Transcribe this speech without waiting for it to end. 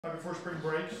Before spring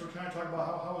break, so kind of talk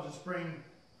about how was the spring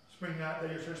that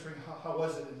you're starting spring, how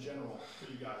was it in general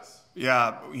for you guys?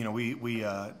 Yeah, we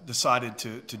decided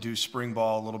to do spring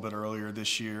ball a little bit earlier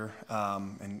this year,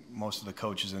 and most of the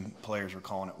coaches and players were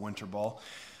calling it winter ball.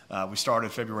 We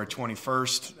started February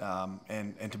 21st,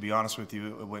 and to be honest with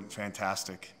you, it went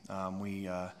fantastic. We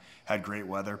had great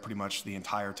weather pretty much the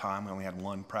entire time. We only had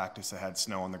one practice that had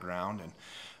snow on the ground,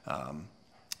 and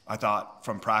I thought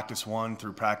from practice 1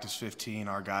 through practice 15,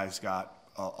 our guys got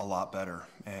a lot better.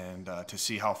 And to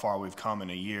see how far we've come in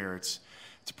a year, it's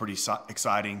a pretty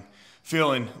exciting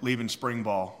feeling leaving spring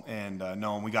ball and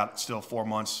knowing we got still 4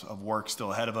 months of work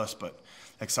still ahead of us, but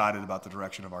excited about the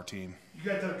direction of our team. You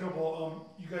guys had a couple,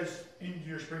 you guys ended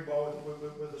your spring ball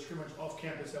with a scrimmage off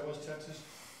campus at West Texas.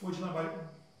 What did you know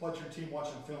about your team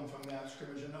watching film from that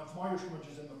scrimmage? And from all your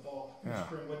scrimmages in the fall, in the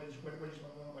spring, what did you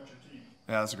know about your team?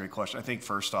 Yeah, that's a great question. I think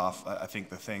first off, I think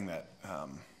the thing that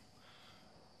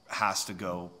has to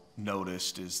go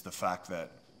noticed is the fact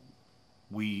that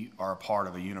we are a part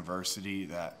of a university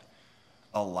that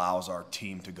allows our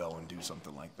team to go and do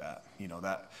something like that. You know,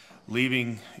 that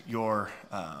leaving your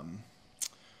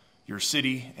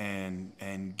city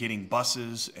and getting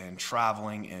buses and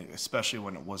traveling, and especially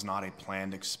when it was not a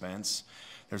planned expense.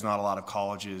 There's not a lot of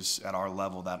colleges at our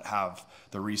level that have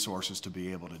the resources to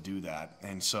be able to do that.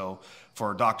 And so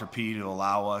for Dr. P to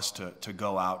allow us to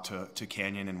go out to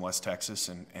Canyon in West Texas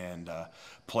and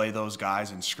play those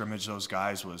guys and scrimmage those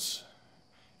guys was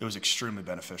extremely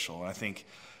beneficial. And I think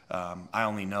I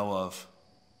only know of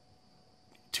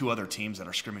 2 other teams that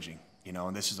are scrimmaging,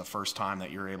 and this is the first time that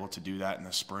you're able to do that in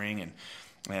the spring.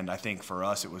 And I think for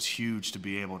us, it was huge to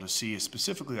be able to see,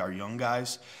 specifically our young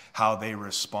guys, how they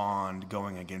respond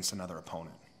going against another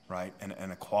opponent, right?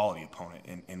 And a quality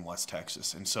opponent in West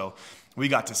Texas. And so we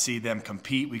got to see them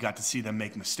compete. We got to see them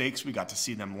make mistakes. We got to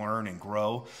see them learn and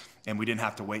grow. And we didn't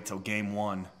have to wait till game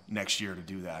 1 next year to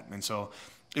do that. And so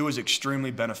it was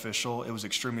extremely beneficial. It was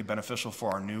extremely beneficial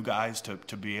for our new guys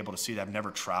to be able to see that have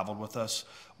never traveled with us,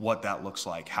 what that looks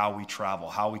like, how we travel,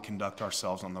 how we conduct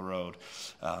ourselves on the road.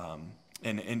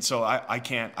 And so I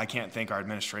can't thank our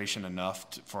administration enough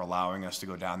for allowing us to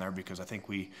go down there, because I think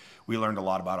we learned a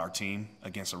lot about our team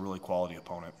against a really quality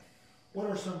opponent. What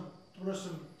are some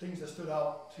things that stood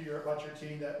out to you about your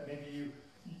team that maybe you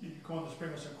go in the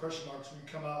spring with some question marks, and you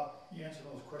come out, you answer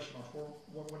those question marks?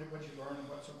 What did you learn, and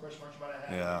what some question marks you might have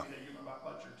had that you remember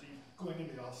about your team going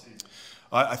into the offseason?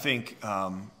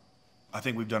 I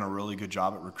think we've done a really good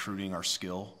job at recruiting our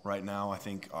skill right now. I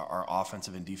think our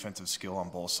offensive and defensive skill on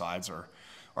both sides are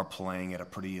playing at a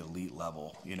pretty elite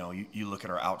level. You look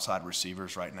at our outside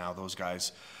receivers right now, those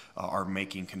guys are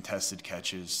making contested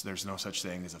catches. There's no such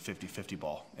thing as a 50-50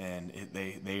 ball, and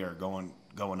they are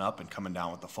going up and coming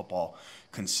down with the football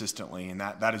consistently, and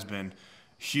that has been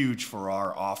huge for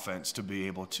our offense to be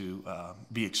able to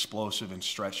be explosive and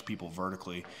stretch people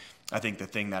vertically. I think the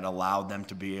thing that allowed them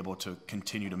to be able to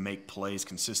continue to make plays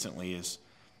consistently is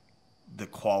the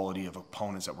quality of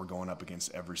opponents that we're going up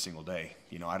against every single day.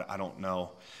 I don't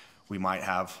know. We might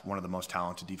have one of the most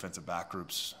talented defensive back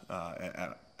groups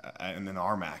in the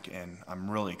RMAC, and I'm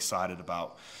really excited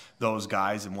about those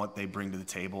guys and what they bring to the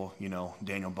table.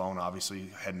 Daniel Bone obviously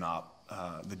heading up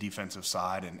the defensive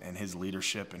side, and his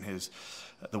leadership and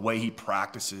the way he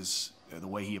practices, the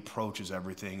way he approaches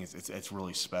everything, it's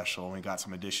really special. And we got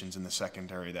some additions in the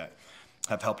secondary that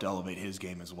have helped elevate his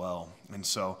game as well. And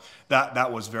so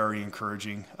that was very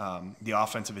encouraging. The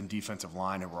offensive and defensive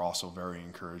line were also very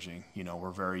encouraging. We're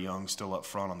very young still up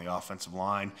front on the offensive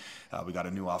line. We got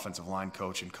a new offensive line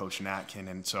coach and Coach Natkin.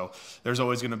 And so there's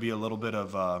always going to be a little bit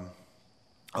of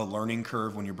a learning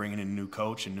curve when you're bringing in a new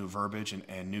coach and new verbiage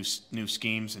and new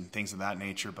schemes and things of that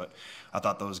nature. But I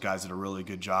thought those guys did a really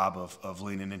good job of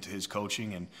leaning into his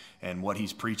coaching and what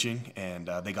he's preaching, and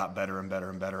they got better and better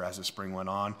and better as the spring went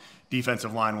on.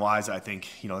 Defensive line wise, I think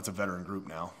it's a veteran group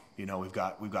now. We've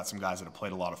got some guys that have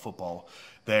played a lot of football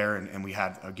there, and we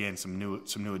had again some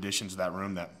new additions to that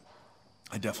room that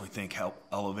I definitely think help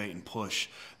elevate and push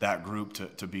that group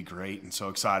to be great. And so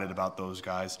excited about those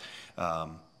guys.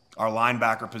 Our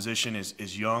linebacker position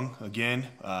is young again.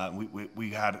 We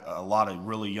had a lot of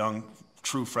really young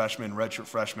true freshmen, redshirt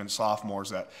freshmen, sophomores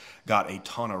that got a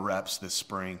ton of reps this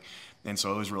spring. And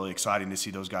so it was really exciting to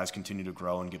see those guys continue to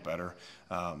grow and get better.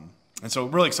 And so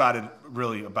really excited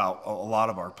really about a lot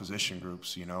of our position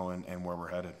groups, and where we're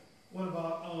headed. What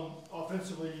about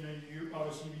offensively? You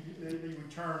obviously they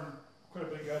return quite a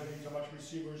bit of guys. You talk about your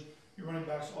receivers, your running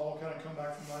backs all kind of come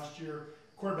back from last year.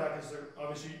 Quarterback is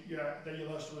obviously, that you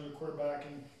lost really a quarterback,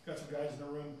 and got some guys in the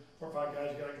room, 4 or 5 guys,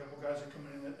 you got a couple guys that come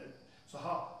in. So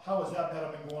how has that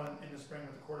been going in the spring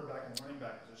with the quarterback and running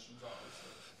back positions,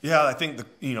 obviously? Yeah, I think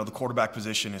the quarterback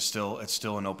position is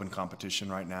still an open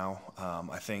competition right now.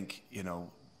 I think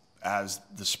as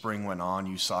the spring went on,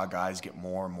 you saw guys get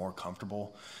more and more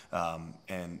comfortable,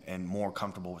 and more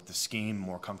comfortable with the scheme,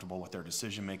 more comfortable with their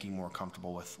decision making, more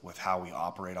comfortable with how we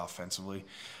operate offensively.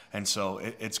 And so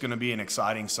it's going to be an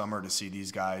exciting summer to see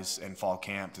these guys in fall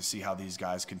camp, to see how these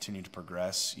guys continue to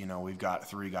progress. We've got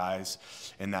 3 guys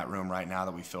in that room right now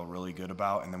that we feel really good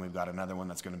about, and then we've got another one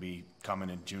that's going to be coming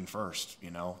in June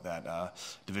 1st. That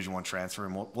Division I transfer,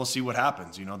 and we'll see what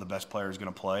happens. The best player is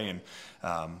going to play, and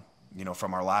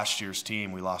from our last year's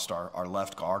team, we lost our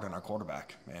left guard and our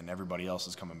quarterback, and everybody else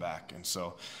is coming back. And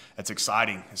so it's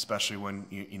exciting, especially when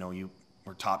you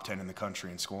were top 10 in the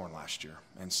country in scoring last year.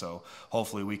 And so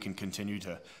hopefully we can continue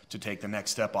to take the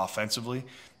next step offensively,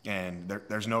 and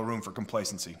there's no room for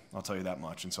complacency, I'll tell you that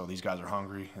much. And so these guys are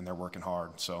hungry and they're working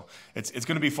hard. So it's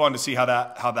going to be fun to see how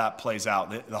that plays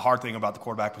out. The hard thing about the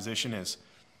quarterback position is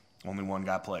only one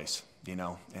guy plays.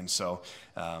 And so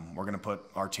we're going to put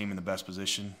our team in the best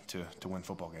position to win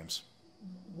football games.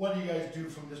 What do you guys do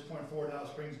from this point forward now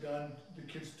spring's done? The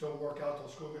kids still work out till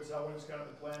school gets out? What is kind of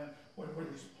the plan? What are you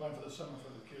planning for the summer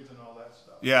for the kids and all that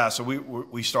stuff? Yeah, so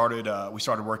we started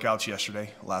workouts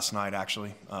yesterday, last night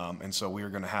actually, and so we are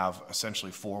going to have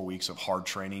essentially 4 weeks of hard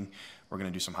training. We're going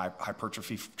to do some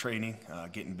hypertrophy training,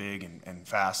 getting big and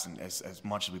fast and as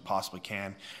much as we possibly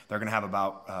can. They're going to have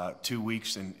about 2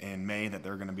 weeks in May that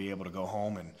they're going to be able to go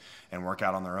home and work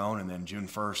out on their own. And then June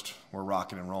 1st, we're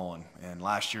rocking and rolling. And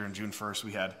last year in June 1st,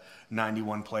 we had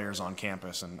 91 players on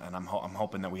campus, and I'm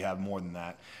hoping that we have more than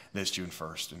that this June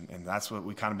 1st. And that's what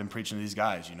we kind of been preaching to these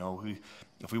guys.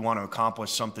 If we want to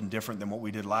accomplish something different than what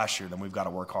we did last year, then we've got to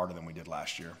work harder than we did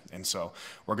last year. And so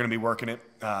we're going to be working it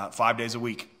 5 days a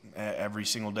week, every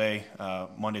single day,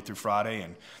 Monday through Friday,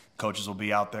 and coaches will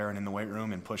be out there and in the weight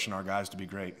room and pushing our guys to be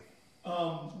great.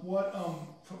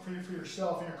 For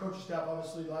yourself and your coaching staff,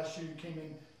 obviously last year you came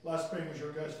in, last spring was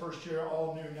your guys' first year,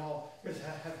 all new. Now you guys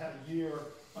have had a year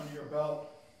under your belt.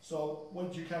 So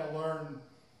what did you kind of learn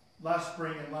last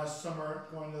spring and last summer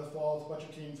going into the fall with a bunch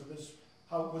of teams?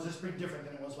 How was this spring different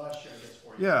than it was last year, I guess,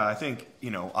 for you? Yeah, I think,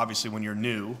 obviously when you're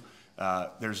new,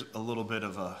 there's a little bit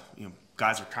of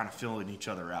guys are kind of filling each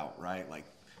other out, right? Like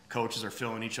coaches are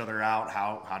filling each other out.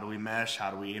 How do we mesh? How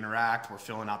do we interact? We're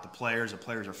filling out the players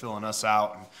are filling us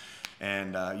out,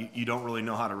 and you don't really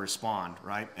know how to respond,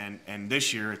 right? And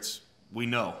this year we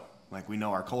know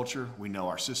our culture, we know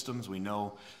our systems, we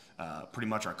know pretty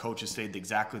much our coaches stayed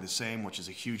exactly the same, which is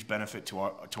a huge benefit to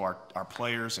our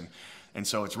players, and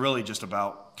so it's really just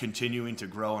about continuing to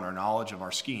grow in our knowledge of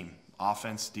our scheme.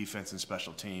 Offense, defense, and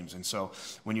special teams. And so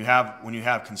when you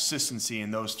have consistency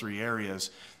in those 3 areas,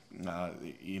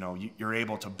 you're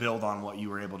able to build on what you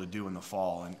were able to do in the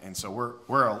fall. And so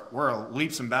we're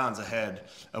leaps and bounds ahead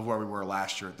of where we were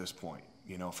last year at this point.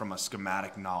 From a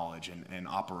schematic knowledge and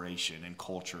operation and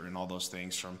culture and all those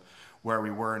things, from where we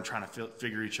were and trying to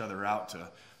figure each other out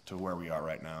to where we are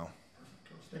right now. Perfect,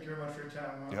 Coach. Thank you very much for your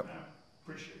time. Yep.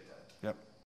 Appreciate that. Yep.